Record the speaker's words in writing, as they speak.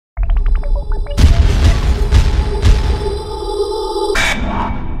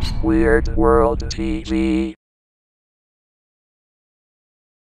Weird World TV.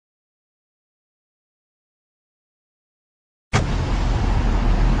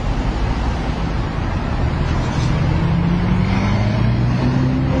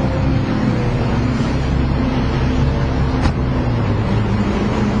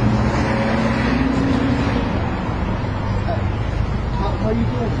 How you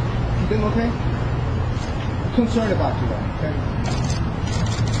doing? You doing okay? I'm concerned about you, though, okay?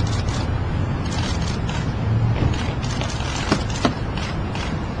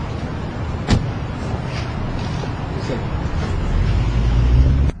 Listen.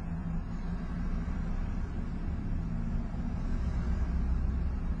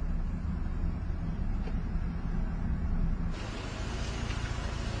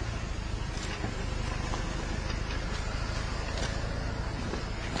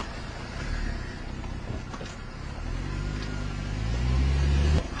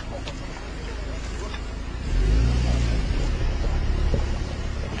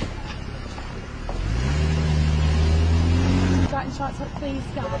 Shots up, please,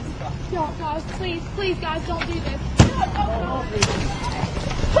 guys. Don't, guys, please, guys, don't do this. No.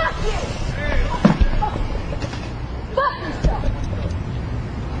 Fuck you! Fuck yourself!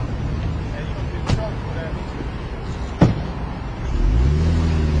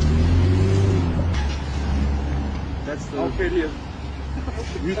 That's the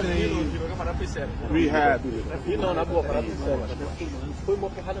rehab.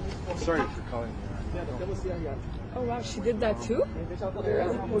 Sorry for calling you. Oh wow, she did that too?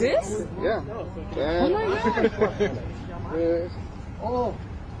 This? Yeah. Oh my god.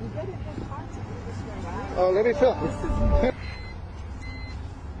 Oh, let me feel.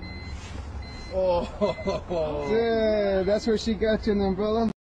 Yeah, that's where she got you an umbrella.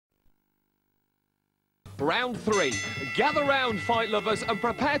 Round 3. Gather round, fight lovers, and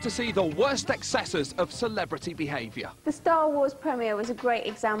prepare to see the worst excesses of celebrity behaviour. The Star Wars premiere was a great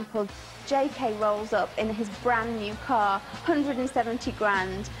example. JK rolls up in his brand new car, 170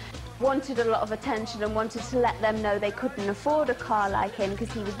 grand, wanted a lot of attention and wanted to let them know they couldn't afford a car like him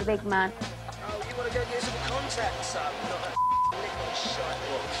because he was the big man. Oh, you want to go get some contacts, son? Not that shit.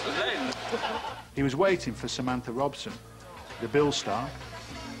 He was waiting for Samantha Robson, the Bill star,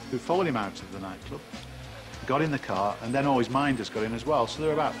 who followed him out of the nightclub, got in the car, and then all his minders got in as well. So there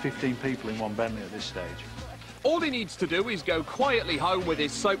were about 15 people in one Bentley at this stage. All he needs to do is go quietly home with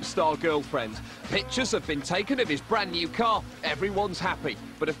his soap star girlfriend. Pictures have been taken of his brand new car. Everyone's happy.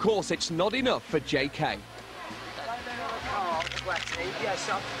 But of course, it's not enough for JK. Yes,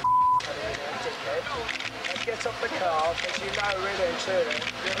 I'm get off the car, because you know really and truly.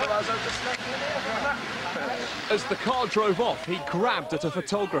 Otherwise I'll just let you in. As the car drove off, he grabbed at a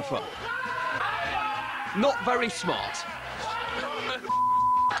photographer. Not very smart.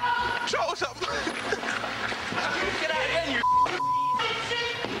 Shut up! Get out of here, you...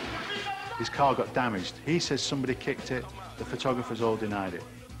 His car got damaged. He says somebody kicked it. The photographers all denied it.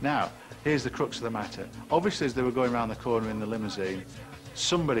 Now, here's the crux of the matter. Obviously, as they were going around the corner in the limousine,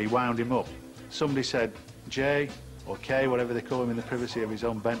 somebody wound him up. Somebody said, J or K, whatever they call him in the privacy of his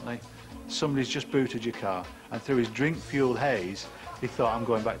own Bentley, somebody's just booted your car. And through his drink-fueled haze, he thought, I'm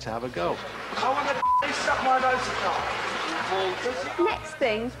going back to have a go. I want to suck my nose car. Next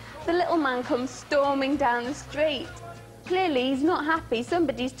thing, the little man comes storming down the street. Clearly, he's not happy.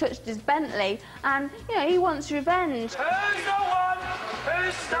 Somebody's touched his Bentley, and, you know, he wants revenge. Who's the one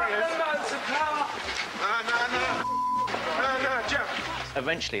who stuck the motor car? No, Jeff.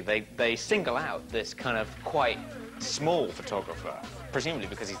 Eventually, they single out this kind of quite small photographer, presumably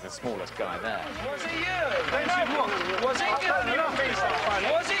because he's the smallest guy there. Was it you? Was it you?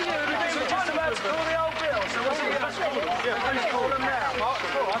 Was it you? Because we're just about to call the old Bill, so was it you? Yeah, let's call him now.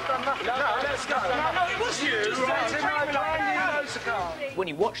 I've done nothing. No, let's go. No, it was you. When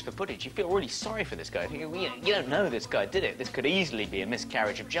you watch the footage, you feel really sorry for this guy. You don't know this guy did it. This could easily be a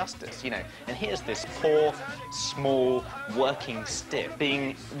miscarriage of justice, you know. And here's this poor, small, working stiff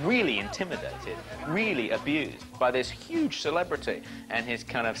being really intimidated, really abused by this huge celebrity and his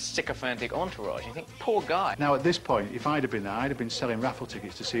kind of sycophantic entourage. You think, poor guy. Now, at this point, if I'd have been there, I'd have been selling raffle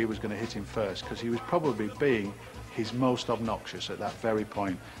tickets to see who was going to hit him first, because he was probably being his most obnoxious at that very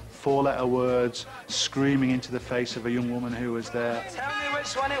point. Four-letter words, screaming into the face of a young woman who was there. Tell me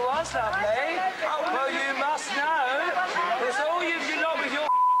which one it was, lovely. Well, you must know. It's all you've got with your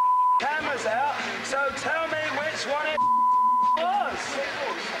cameras out, so tell me which one it was.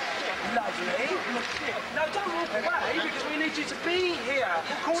 Lovely. No, don't walk away, because we need you to be here.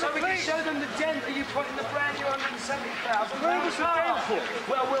 So we can show them the dent that you put in the brand new 170,000. Where was the dent for?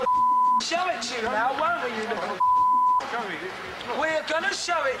 Well, we'll show it to you now, won't we, you little... We're going to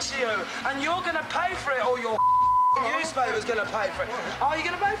show it to you, and you're going to pay for it, or your newspaper's going to pay for it. Are you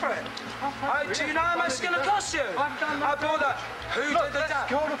going to pay for it? Do you know how much it's going to cost you? I bought that. Who did that?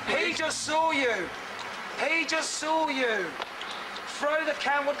 He just saw you. He just saw you. Throw the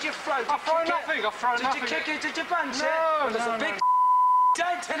can. What did you throw? I throw nothing. I throw nothing. Did you kick it? Did you punch it? No, There's a big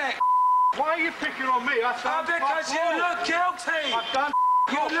dent in it. Why are you picking on me? Because you look guilty. I've done.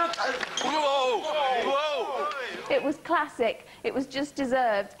 You look. Whoa! Whoa! It was classic. It was just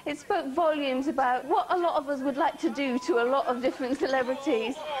deserved. It spoke volumes about what a lot of us would like to do to a lot of different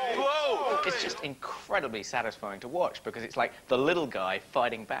celebrities. Whoa! It's just incredibly satisfying to watch because it's like the little guy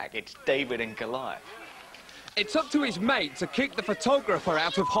fighting back. It's David and Goliath. It's up to his mate to kick the photographer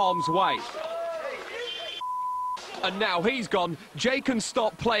out of harm's way. And now he's gone, Jay can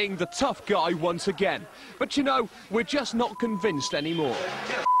stop playing the tough guy once again. But you know, we're just not convinced anymore.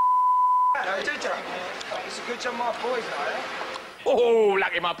 Did you? It's a good job my boys are here. Oh,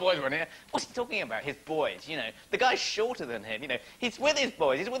 lucky my boys were in here. What's he talking about? His boys, you know. The guy's shorter than him, you know. He's with his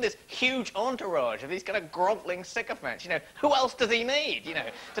boys. He's with this huge entourage of these kind of grovelling sycophants, you know. Who else does he need, you know,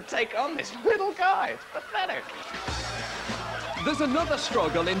 to take on this little guy? It's pathetic. There's another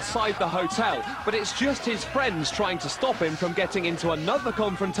struggle inside the hotel, but it's just his friends trying to stop him from getting into another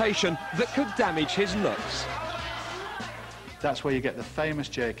confrontation that could damage his looks. That's where you get the famous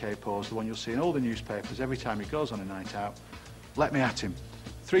JK pause, the one you'll see in all the newspapers every time he goes on a night out. Let me at him.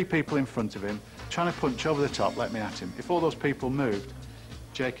 3 people in front of him, trying to punch over the top, let me at him. If all those people moved,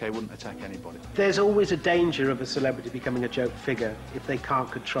 JK wouldn't attack anybody. There's always a danger of a celebrity becoming a joke figure if they can't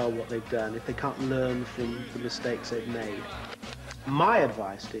control what they've done, if they can't learn from the mistakes they've made. My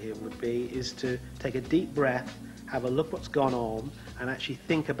advice to him would be is to take a deep breath, have a look what's gone on, and actually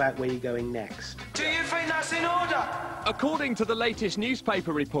think about where you're going next. Do you think that's in order? According to the latest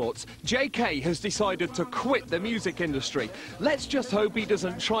newspaper reports, JK has decided to quit the music industry. Let's just hope he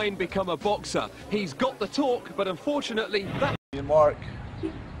doesn't try and become a boxer. He's got the talk, but unfortunately that... Mark.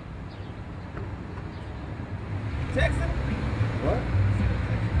 Texting? What?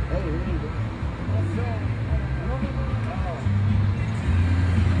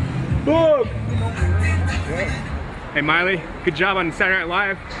 Boom! Hey Miley, good job on Saturday Night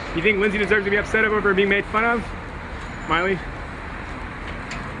Live. You think Lindsay deserves to be upset over being made fun of? Miley?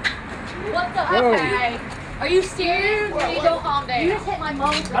 What the? Okay. Are you serious? You need to calm down. You just hit my mom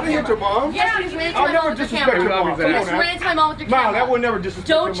with your I didn't hit your mom. Yeah, you just ran into my mom with your camera. You just ran into my mom with your camera. Mom, that would never disrespect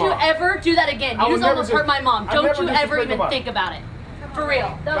your mom. Don't you ever do that again. You just almost hurt my mom. Don't you ever even think about it. For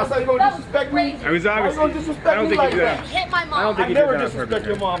real. That's how you gonna disrespect me? I was obviously. I don't think you do that. Hit my mom. I don't think you never did that disrespect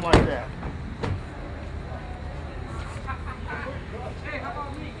your mom like that.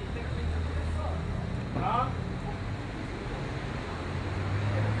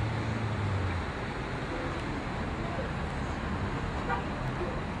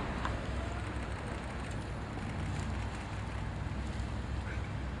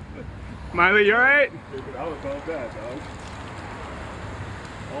 Miley, you alright? I was all bad, dog.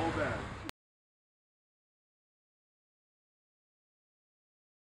 All bad.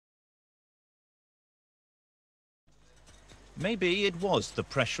 Maybe it was the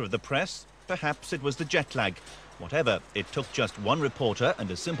pressure of the press, perhaps it was the jet lag. Whatever, it took just one reporter and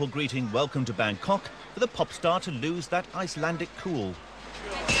a simple greeting, welcome to Bangkok, for the pop star to lose that Icelandic cool.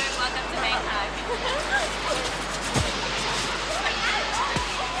 Welcome to Bangkok.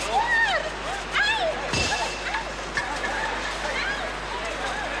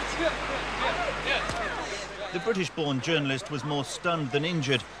 The British-born journalist was more stunned than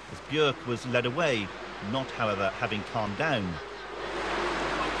injured as Björk was led away, not, however, having calmed down.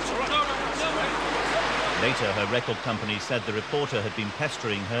 Later, her record company said the reporter had been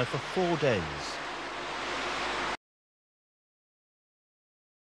pestering her for 4 days.